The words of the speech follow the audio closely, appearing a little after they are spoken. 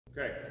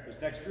Okay, this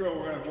next drill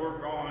we're going to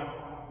work on,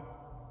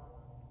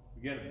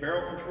 again,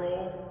 barrel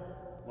control,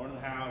 learning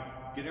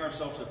how, getting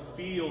ourselves to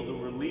feel the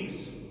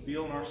release,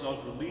 feeling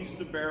ourselves release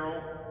the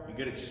barrel and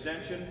get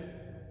extension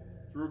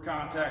through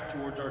contact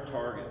towards our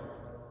target.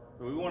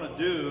 What we want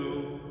to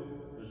do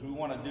is we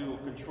want to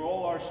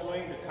control our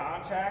swing to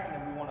contact,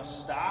 and then we want to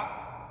stop.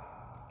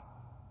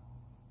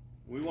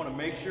 We want to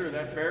make sure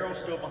that barrel's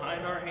still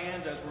behind our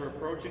hands as we're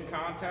approaching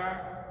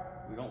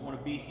contact. We don't want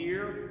to be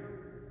here.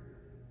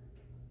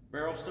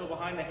 Barrel still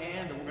behind the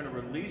hand, and we're going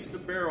to release the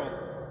barrel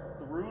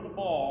through the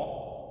ball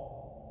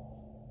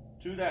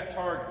to that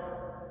target,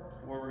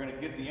 where we're going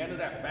to get the end of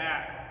that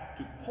bat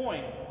to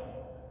point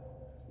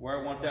where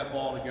I want that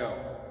ball to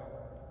go.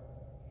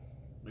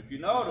 If you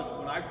notice,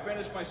 when I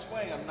finish my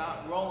swing, I'm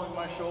not rolling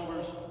my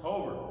shoulders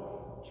over.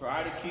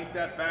 Try to keep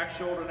that back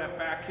shoulder and that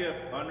back hip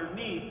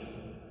underneath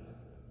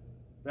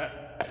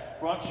that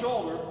front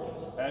shoulder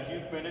as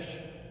you finish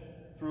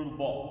through the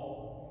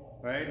ball.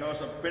 Right?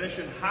 Notice I'm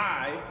finishing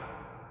high.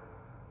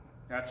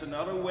 That's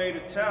another way to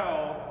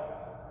tell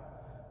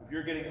if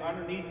you're getting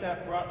underneath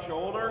that front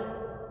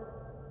shoulder.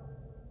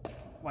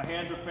 My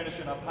hands are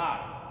finishing up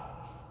high.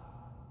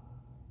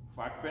 If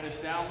I finish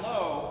down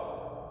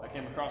low, I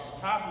came across the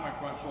top of my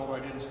front shoulder,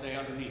 I didn't stay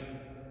underneath.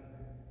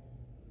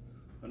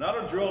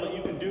 Another drill that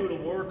you can do to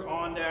work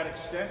on that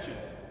extension,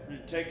 you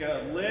take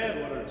a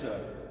lid, whether it's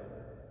a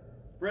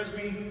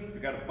Frisbee, if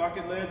you've got a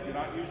bucket lid, do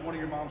not use one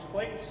of your mom's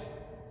plates,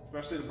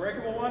 especially the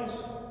breakable ones,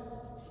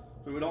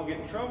 so we don't get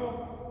in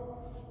trouble.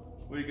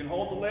 Well, you can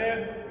hold the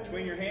lid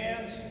between your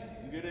hands,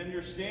 and get in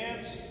your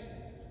stance,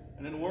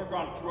 and then work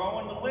on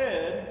throwing the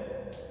lid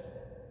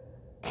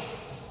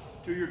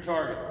to your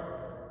target.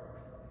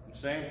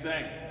 Same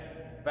thing,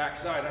 back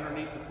side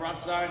underneath the front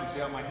side, and see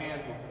how my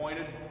hands were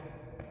pointed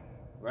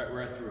right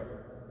where I threw it.